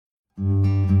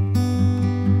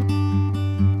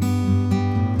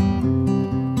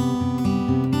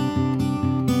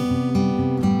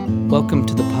Welcome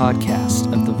to the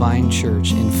podcast of the Vine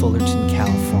Church in Fullerton,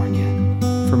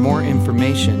 California. For more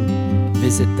information,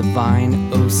 visit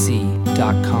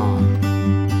thevineoc.com.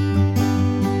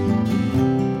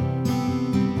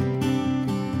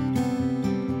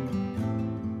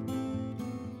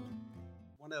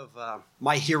 One of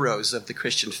my heroes of the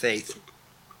Christian faith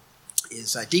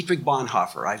is Dietrich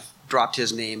Bonhoeffer. I've dropped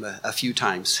his name a few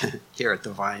times here at the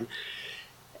Vine.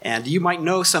 And you might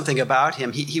know something about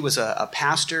him. He was a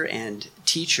pastor and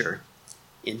teacher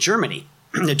in Germany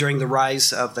during the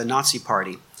rise of the Nazi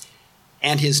Party.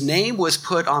 And his name was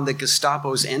put on the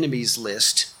Gestapo's enemies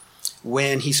list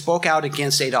when he spoke out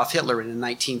against Adolf Hitler in a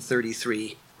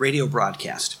 1933 radio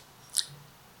broadcast.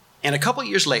 And a couple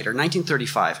years later,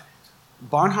 1935,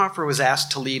 Bonhoeffer was asked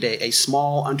to lead a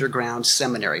small underground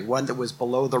seminary, one that was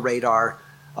below the radar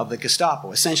of the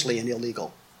Gestapo, essentially an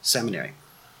illegal seminary.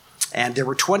 And there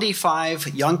were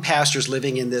 25 young pastors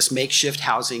living in this makeshift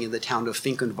housing in the town of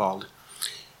Finkenwald.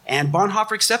 And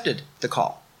Bonhoeffer accepted the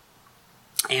call.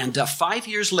 And 5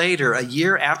 years later, a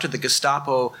year after the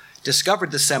Gestapo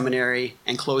discovered the seminary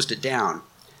and closed it down,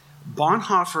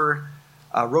 Bonhoeffer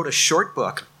wrote a short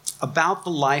book about the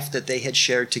life that they had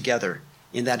shared together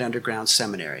in that underground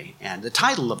seminary. And the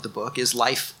title of the book is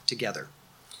Life Together.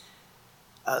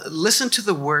 Listen to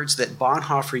the words that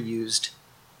Bonhoeffer used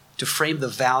to frame the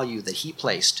value that he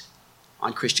placed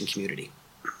on Christian community.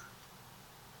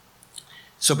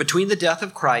 So between the death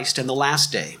of Christ and the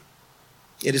last day,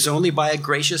 it is only by a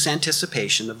gracious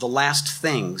anticipation of the last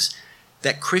things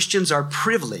that Christians are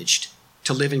privileged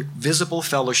to live in visible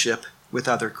fellowship with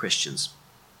other Christians.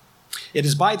 It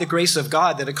is by the grace of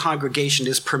God that a congregation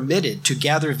is permitted to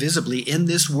gather visibly in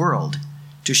this world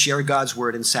to share God's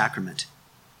word and sacrament.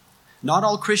 Not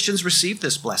all Christians receive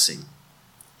this blessing.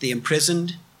 The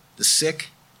imprisoned, the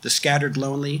sick, the scattered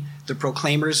lonely, the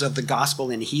proclaimers of the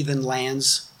gospel in heathen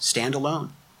lands stand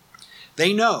alone.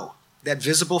 They know that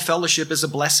visible fellowship is a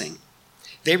blessing.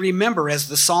 They remember, as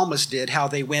the psalmist did, how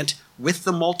they went with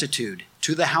the multitude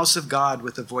to the house of God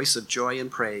with a voice of joy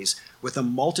and praise, with a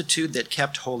multitude that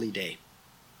kept holy day.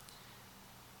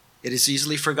 It is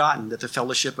easily forgotten that the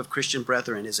fellowship of Christian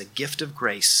brethren is a gift of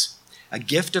grace, a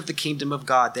gift of the kingdom of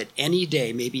God that any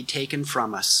day may be taken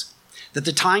from us, that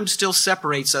the time still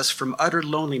separates us from utter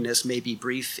loneliness may be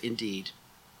brief indeed.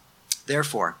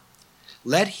 Therefore,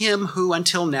 let him who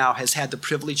until now has had the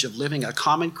privilege of living a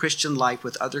common Christian life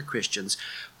with other Christians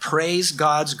praise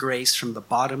God's grace from the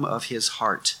bottom of his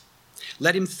heart.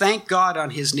 Let him thank God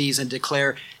on his knees and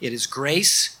declare it is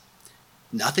grace,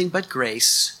 nothing but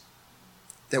grace,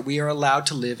 that we are allowed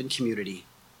to live in community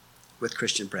with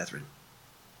Christian brethren.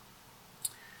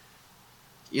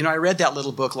 You know, I read that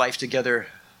little book, Life Together,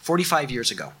 45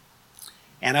 years ago.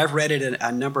 And I've read it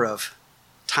a number of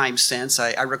times since.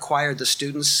 I required the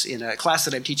students in a class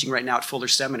that I'm teaching right now at Fuller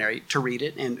Seminary to read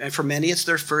it. And for many, it's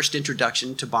their first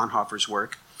introduction to Bonhoeffer's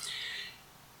work.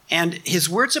 And his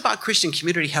words about Christian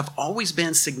community have always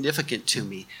been significant to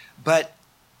me, but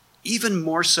even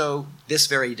more so this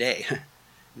very day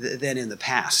than in the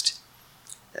past.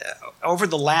 Over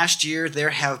the last year,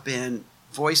 there have been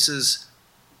voices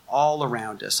all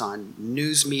around us on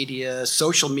news media,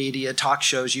 social media, talk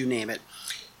shows, you name it.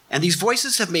 And these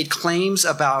voices have made claims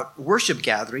about worship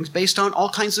gatherings based on all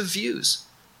kinds of views.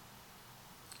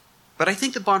 But I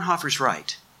think that Bonhoeffer's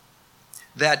right,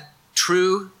 that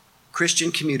true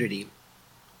Christian community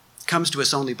comes to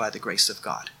us only by the grace of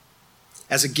God,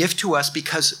 as a gift to us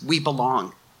because we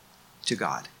belong to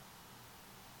God.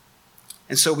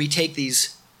 And so we take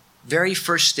these very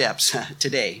first steps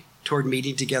today toward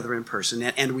meeting together in person,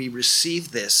 and we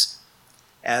receive this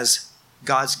as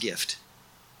God's gift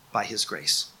by his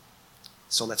grace.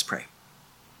 So let's pray.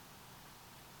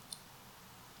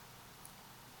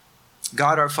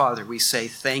 God our Father, we say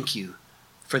thank you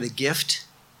for the gift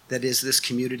that is this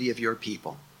community of your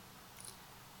people.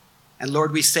 And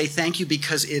Lord, we say thank you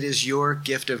because it is your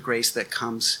gift of grace that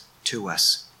comes to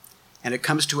us. And it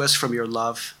comes to us from your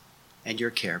love and your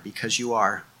care because you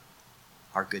are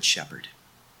our good shepherd.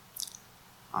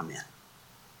 Amen.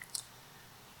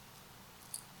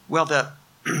 Well, the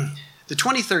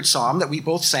 23rd Psalm that we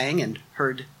both sang and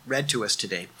heard read to us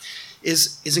today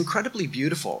is incredibly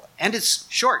beautiful, and it's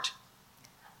short.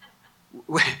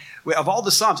 Of all the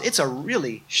Psalms, it's a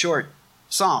really short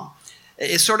psalm.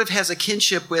 It sort of has a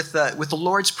kinship with the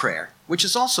Lord's Prayer, which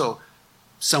is also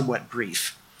somewhat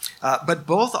brief. But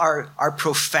both are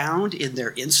profound in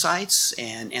their insights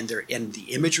and the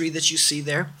imagery that you see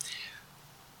there.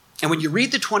 And when you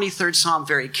read the 23rd Psalm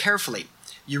very carefully,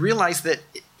 you realize that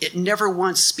it never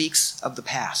once speaks of the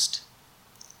past.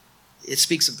 It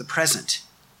speaks of the present.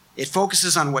 It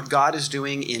focuses on what God is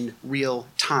doing in real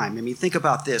time. I mean, think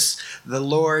about this. The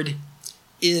Lord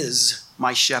is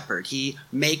my shepherd. He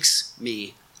makes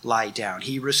me lie down.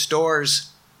 He restores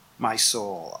my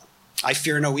soul. I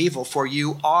fear no evil, for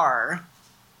you are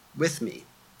with me.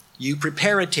 You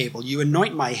prepare a table. You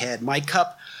anoint my head. My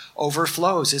cup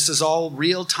overflows. This is all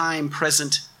real-time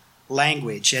present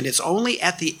language. And it's only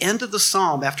at the end of the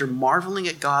psalm, after marveling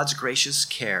at God's gracious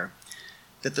care,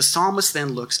 that the psalmist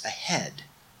then looks ahead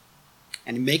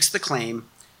and makes the claim,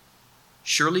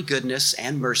 surely goodness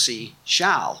and mercy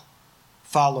shall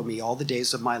follow me all the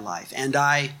days of my life, and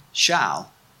I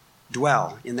shall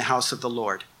dwell in the house of the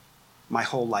Lord my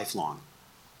whole life long.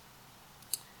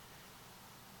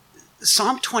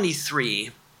 Psalm 23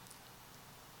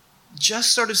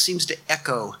 just sort of seems to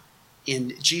echo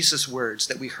in Jesus' words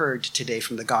that we heard today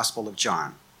from the Gospel of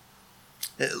John.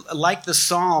 Like the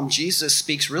psalm, Jesus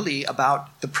speaks really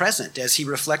about the present as he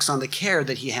reflects on the care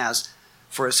that he has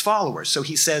for his followers. So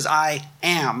he says, I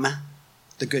am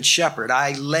the good shepherd.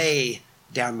 I lay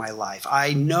down my life.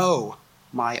 I know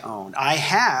my own. I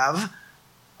have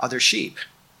other sheep.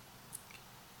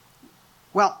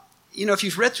 Well, if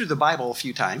you've read through the Bible a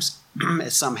few times,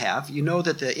 as some have, you know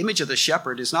that the image of the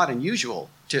shepherd is not unusual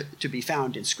to be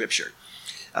found in Scripture.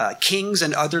 Kings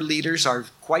and other leaders are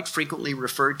quite frequently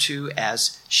referred to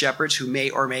as shepherds who may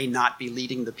or may not be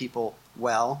leading the people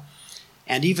well.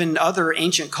 And even other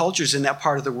ancient cultures in that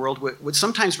part of the world would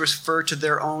sometimes refer to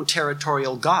their own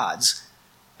territorial gods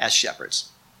as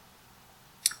shepherds.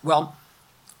 Well,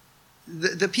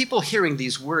 the people hearing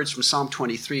these words from Psalm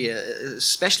 23,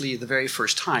 especially the very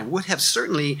first time, would have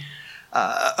certainly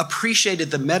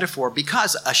appreciated the metaphor,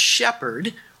 because a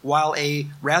shepherd, while a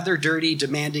rather dirty,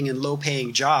 demanding, and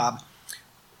low-paying job,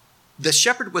 the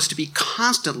shepherd was to be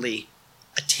constantly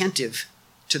attentive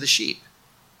to the sheep.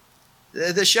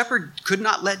 The shepherd could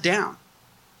not let down.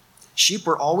 Sheep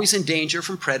were always in danger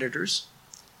from predators.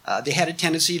 They had a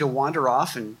tendency to wander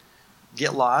off and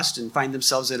get lost and find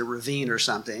themselves in a ravine or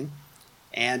something.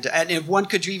 And one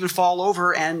could even fall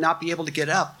over and not be able to get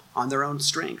up on their own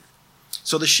strength.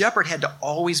 So the shepherd had to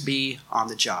always be on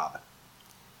the job.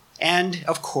 And,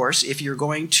 of course, if you're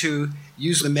going to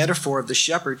use the metaphor of the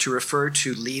shepherd to refer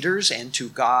to leaders and to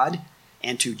God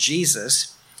and to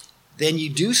Jesus, then you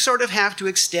do sort of have to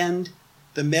extend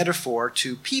the metaphor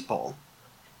to people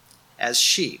as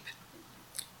sheep.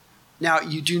 Now,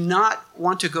 you do not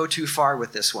want to go too far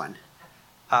with this one,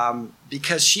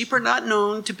 because sheep are not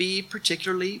known to be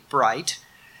particularly bright,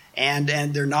 and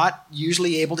they're not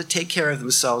usually able to take care of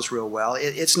themselves real well.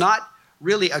 It's not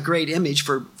really a great image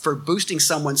for boosting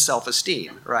someone's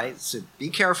self-esteem, right? So be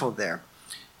careful there.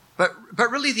 But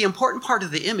really the important part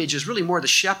of the image is really more the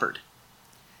shepherd.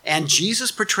 And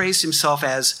Jesus portrays himself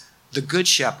as the good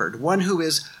shepherd, one who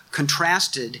is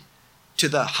contrasted to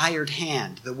the hired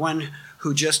hand, the one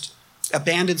who just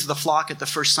abandons the flock at the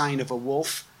first sign of a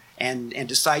wolf and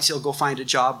decides he'll go find a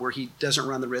job where he doesn't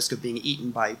run the risk of being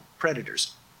eaten by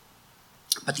predators.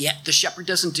 But the shepherd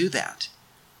doesn't do that.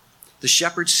 The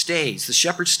shepherd stays. The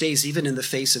shepherd stays even in the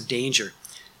face of danger.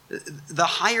 The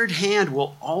hired hand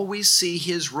will always see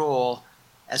his role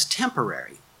as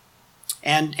temporary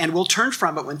and will turn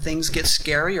from it when things get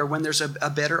scary or when there's a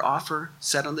better offer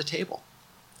set on the table.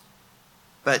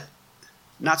 But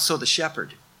not so the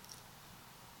shepherd.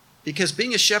 Because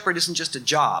being a shepherd isn't just a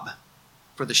job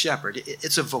for the shepherd.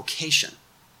 It's a vocation.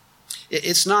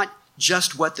 It's not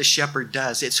just what the shepherd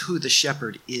does. It's who the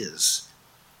shepherd is.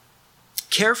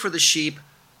 Care for the sheep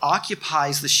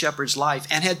occupies the shepherd's life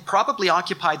and had probably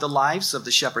occupied the lives of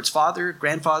the shepherd's father,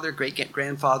 grandfather,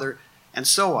 great-grandfather, and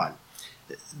so on.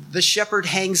 The shepherd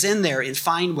hangs in there in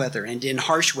fine weather and in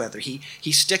harsh weather.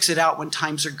 He sticks it out when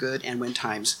times are good and when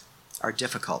times are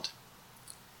difficult.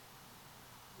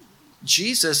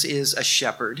 Jesus is a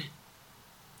shepherd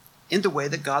in the way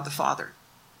that God the Father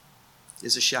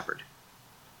is a shepherd.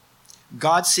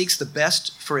 God seeks the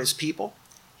best for his people,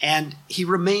 and he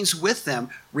remains with them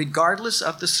regardless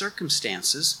of the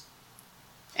circumstances,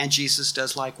 and Jesus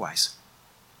does likewise.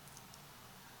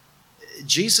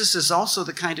 Jesus is also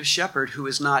the kind of shepherd who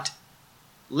is not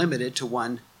limited to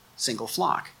one single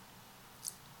flock.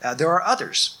 There are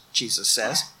others, Jesus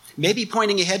says, maybe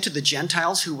pointing ahead to the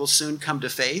Gentiles who will soon come to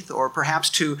faith, or perhaps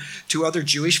to other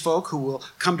Jewish folk who will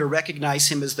come to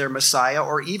recognize him as their Messiah,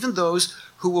 or even those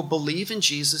who will believe in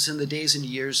Jesus in the days and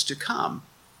years to come,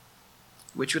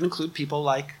 which would include people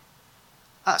like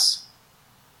us.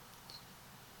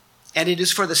 And it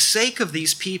is for the sake of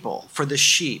these people, for the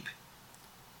sheep,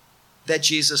 that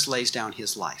Jesus lays down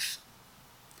his life.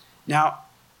 Now,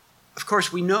 of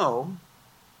course, we know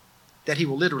that he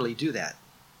will literally do that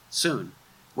soon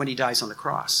when he dies on the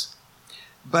cross.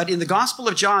 But in the Gospel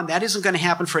of John, that isn't going to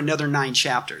happen for another 9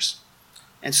 chapters.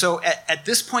 And so at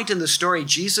this point in the story,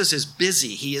 Jesus is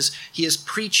busy. He is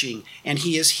preaching, and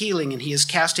he is healing, and he is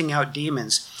casting out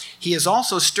demons. He is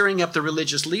also stirring up the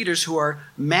religious leaders who are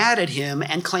mad at him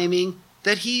and claiming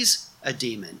that he's a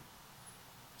demon.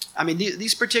 I mean,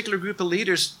 these particular group of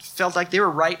leaders felt like they were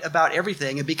right about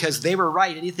everything, and because they were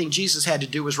right, anything Jesus had to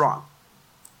do was wrong,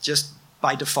 just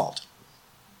by default.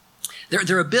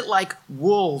 They're a bit like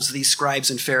wolves, these scribes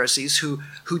and Pharisees, who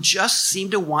just seem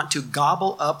to want to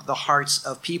gobble up the hearts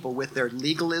of people with their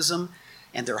legalism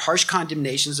and their harsh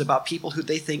condemnations about people who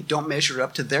they think don't measure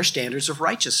up to their standards of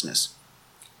righteousness.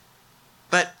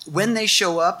 But when they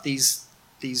show up, these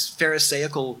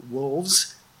Pharisaical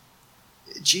wolves,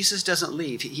 Jesus doesn't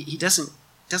leave. He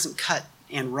doesn't cut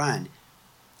and run.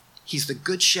 He's the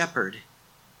good shepherd,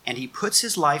 and he puts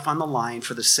his life on the line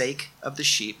for the sake of the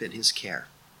sheep in his care.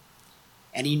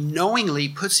 And he knowingly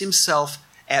puts himself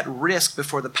at risk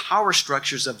before the power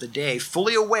structures of the day,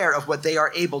 fully aware of what they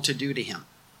are able to do to him.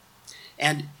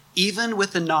 And even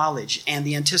with the knowledge and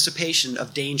the anticipation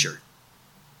of danger,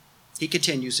 he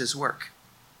continues his work.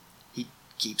 He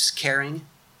keeps caring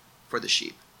for the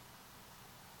sheep.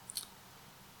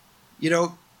 You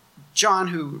know, John,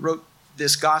 who wrote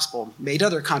this gospel, made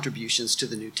other contributions to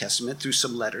the New Testament through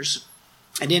some letters.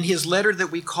 And in his letter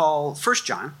that we call 1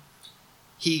 John,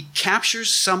 he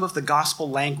captures some of the gospel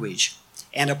language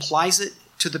and applies it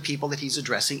to the people that he's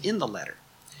addressing in the letter.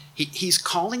 He's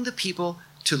calling the people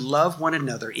to love one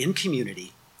another in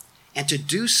community and to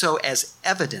do so as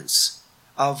evidence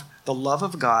of the love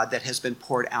of God that has been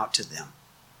poured out to them.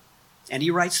 And he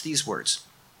writes these words: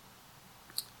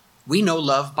 "We know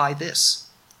love by this,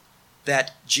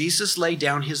 that Jesus laid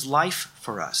down his life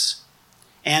for us,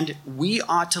 and we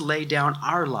ought to lay down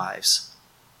our lives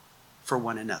for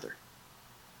one another."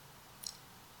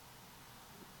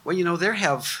 Well, you know, there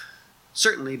have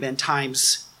certainly been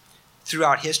times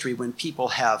throughout history when people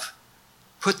have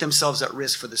put themselves at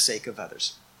risk for the sake of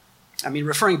others. I mean,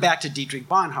 referring back to Dietrich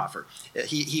Bonhoeffer,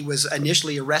 he was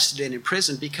initially arrested and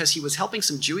imprisoned because he was helping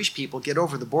some Jewish people get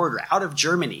over the border out of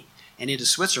Germany and into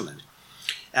Switzerland.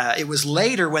 It was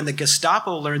later when the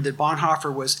Gestapo learned that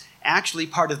Bonhoeffer was actually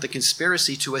part of the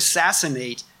conspiracy to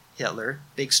assassinate Hitler,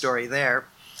 big story there,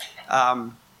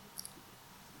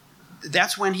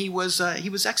 that's when he was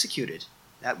executed.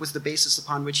 That was the basis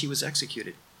upon which he was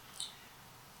executed.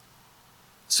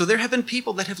 So there have been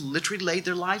people that have literally laid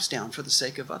their lives down for the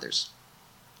sake of others.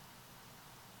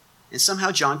 And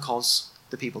somehow John calls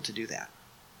the people to do that.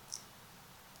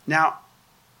 Now,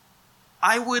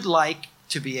 I would like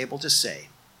to be able to say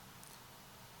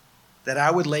that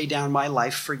I would lay down my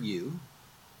life for you,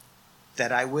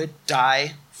 that I would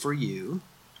die for you.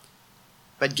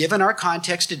 But given our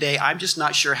context today, I'm just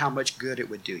not sure how much good it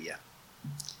would do you.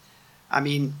 I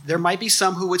mean, there might be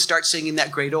some who would start singing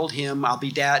that great old hymn, "I'll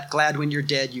be glad when you're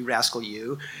dead, you rascal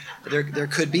you." There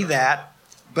could be that.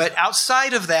 But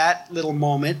outside of that little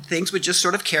moment, things would just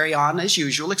sort of carry on as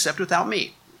usual, except without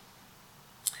me.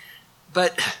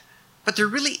 But there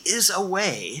really is a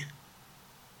way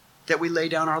that we lay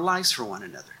down our lives for one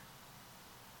another.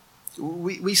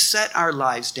 We set our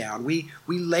lives down. We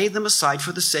lay them aside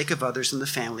for the sake of others in the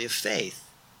family of faith.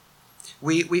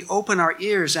 We open our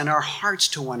ears and our hearts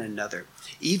to one another,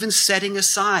 even setting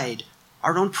aside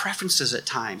our own preferences at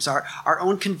times, our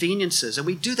own conveniences, and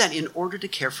we do that in order to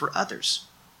care for others.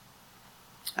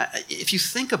 If you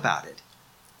think about it,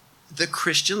 the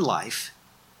Christian life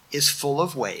is full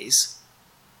of ways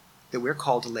that we're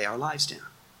called to lay our lives down.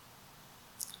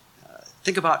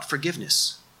 Think about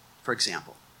forgiveness, for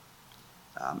example.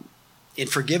 In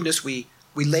forgiveness, we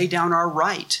lay down our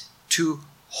right to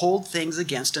hold things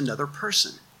against another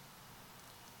person.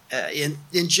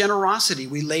 In generosity,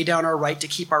 we lay down our right to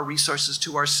keep our resources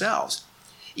to ourselves.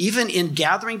 Even in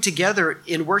gathering together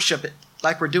in worship,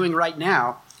 like we're doing right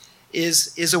now,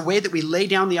 is a way that we lay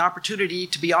down the opportunity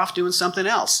to be off doing something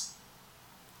else.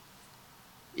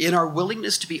 In our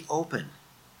willingness to be open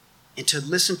and to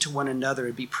listen to one another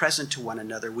and be present to one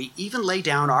another, we even lay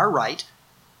down our right,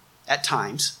 at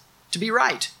times, to be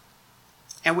right.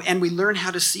 And we learn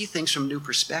how to see things from new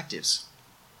perspectives.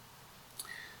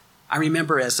 I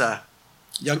remember as a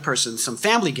young person some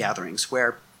family gatherings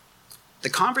where the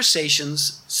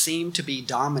conversations seemed to be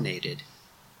dominated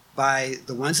by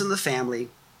the ones in the family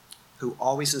who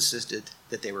always insisted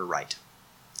that they were right.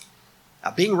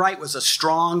 Being right was a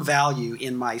strong value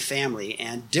in my family,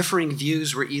 and differing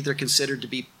views were either considered to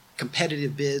be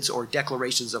competitive bids or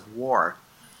declarations of war.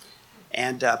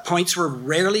 And points were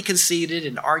rarely conceded,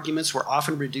 and arguments were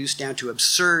often reduced down to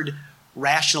absurd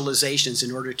rationalizations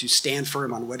in order to stand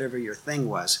firm on whatever your thing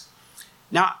was.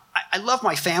 Now, I love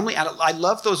my family. I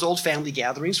love those old family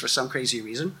gatherings for some crazy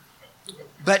reason.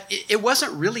 But it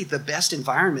wasn't really the best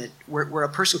environment where a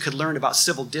person could learn about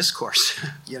civil discourse,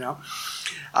 you know.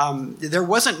 There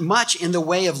wasn't much in the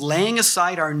way of laying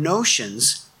aside our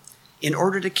notions in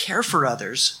order to care for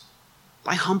others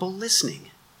by humble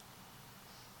listening.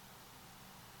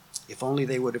 If only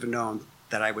they would have known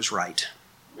that I was right.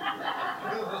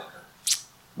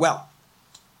 Well,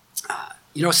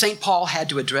 St. Paul had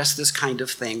to address this kind of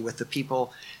thing with the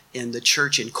people in the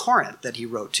church in Corinth that he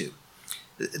wrote to.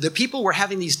 The people were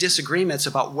having these disagreements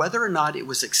about whether or not it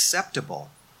was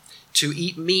acceptable to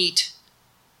eat meat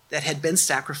that had been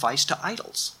sacrificed to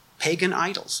idols, pagan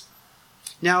idols.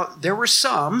 Now, there were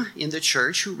some in the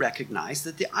church who recognized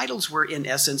that the idols were, in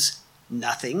essence,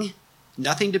 nothing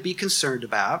to be concerned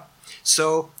about.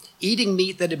 So eating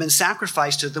meat that had been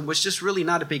sacrificed to them was just really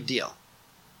not a big deal.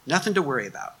 Nothing to worry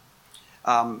about.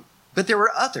 But there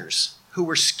were others who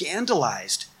were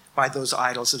scandalized by those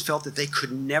idols and felt that they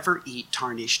could never eat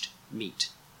tarnished meat.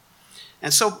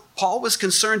 And so Paul was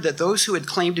concerned that those who had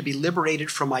claimed to be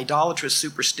liberated from idolatrous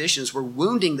superstitions were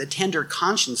wounding the tender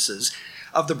consciences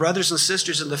of the brothers and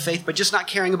sisters in the faith by just not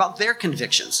caring about their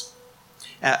convictions.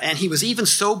 And he was even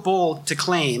so bold to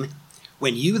claim,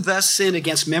 when you thus sin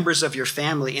against members of your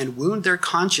family and wound their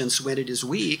conscience when it is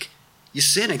weak, you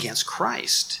sin against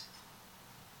Christ.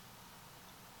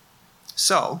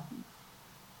 So,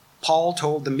 Paul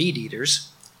told the meat eaters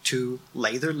to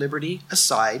lay their liberty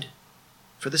aside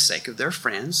for the sake of their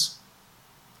friends.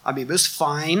 I mean, it was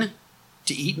fine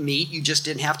to eat meat. You just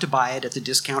didn't have to buy it at the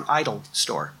discount idol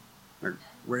store or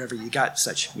wherever you got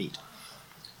such meat.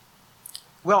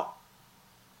 Well,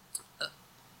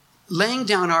 laying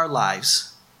down our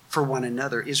lives for one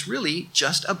another is really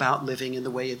just about living in the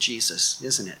way of Jesus,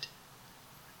 isn't it?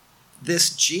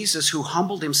 This Jesus who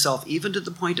humbled himself even to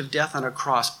the point of death on a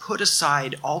cross put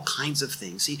aside all kinds of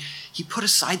things. He put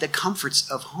aside the comforts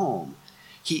of home.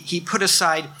 He put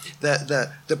aside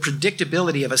the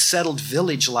predictability of a settled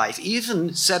village life,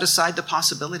 even set aside the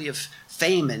possibility of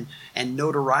fame and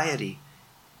notoriety.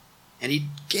 And he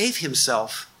gave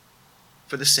himself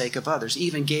for the sake of others,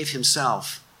 even gave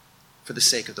himself for the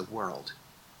sake of the world.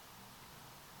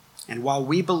 And while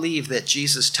we believe that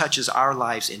Jesus touches our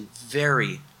lives in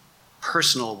very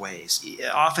personal ways,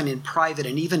 often in private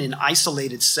and even in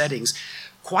isolated settings,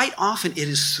 quite often it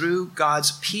is through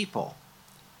God's people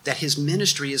that his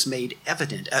ministry is made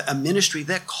evident, a ministry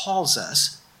that calls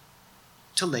us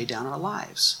to lay down our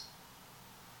lives.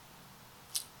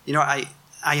 You know,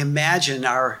 I imagine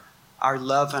our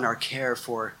love and our care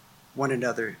for one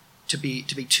another to be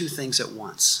two things at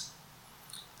once.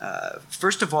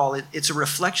 First of all, it's a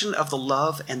reflection of the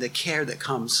love and the care that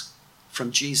comes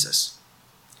from Jesus.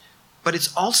 But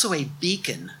it's also a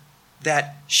beacon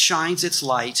that shines its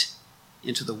light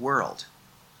into the world.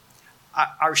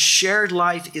 Our shared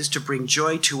life is to bring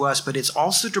joy to us, but it's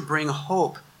also to bring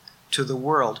hope to the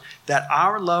world, that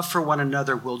our love for one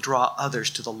another will draw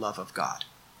others to the love of God.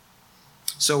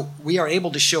 So we are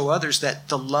able to show others that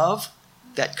the love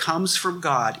that comes from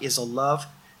God is a love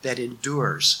that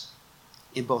endures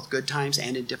in both good times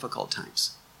and in difficult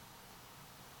times.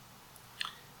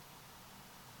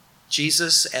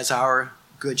 Jesus, as our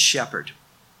good shepherd,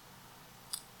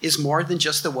 is more than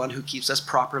just the one who keeps us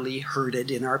properly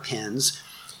herded in our pens,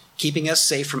 keeping us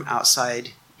safe from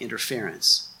outside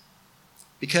interference.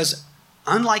 Because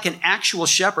unlike an actual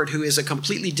shepherd who is a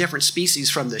completely different species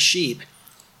from the sheep,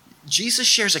 Jesus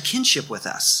shares a kinship with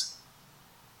us.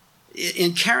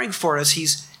 In caring for us,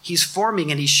 he's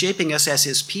forming and he's shaping us as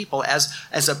his people,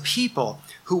 as a people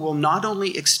who will not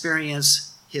only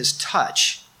experience his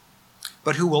touch,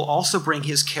 but who will also bring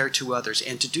his care to others,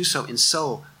 and to do so in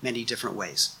so many different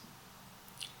ways.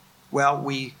 Well,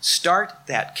 we start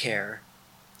that care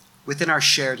within our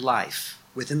shared life,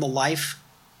 within the life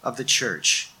of the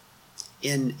church.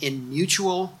 In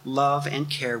mutual love and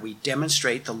care, we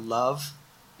demonstrate the love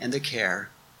and the care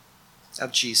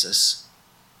of Jesus,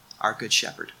 our Good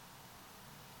Shepherd.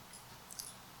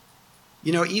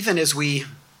 You know, even as we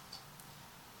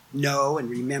know and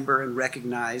remember and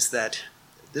recognize that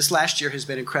this last year has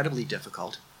been incredibly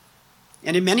difficult,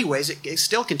 and in many ways it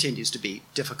still continues to be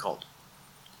difficult,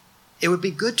 it would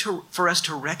be good for us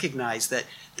to recognize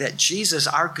that Jesus,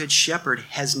 our Good Shepherd,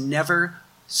 has never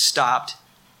stopped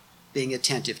being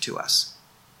attentive to us.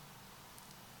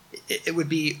 It would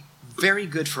be very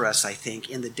good for us, I think,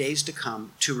 in the days to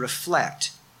come to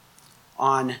reflect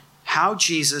on how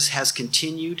Jesus has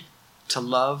continued to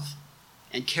love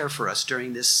and care for us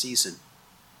during this season.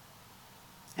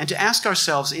 And to ask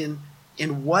ourselves, in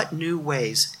what new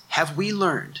ways have we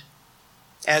learned,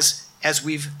 as as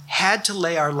we've had to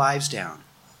lay our lives down,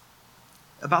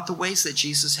 about the ways that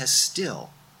Jesus has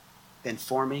still been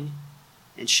forming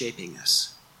and shaping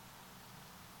us.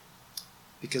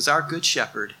 Because our Good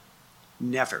Shepherd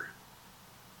never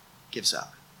gives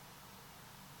up.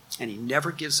 And he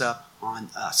never gives up on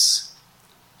us.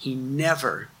 He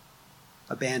never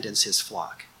abandons his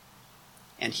flock.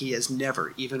 And he has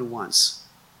never, even once,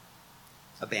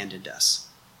 abandoned us.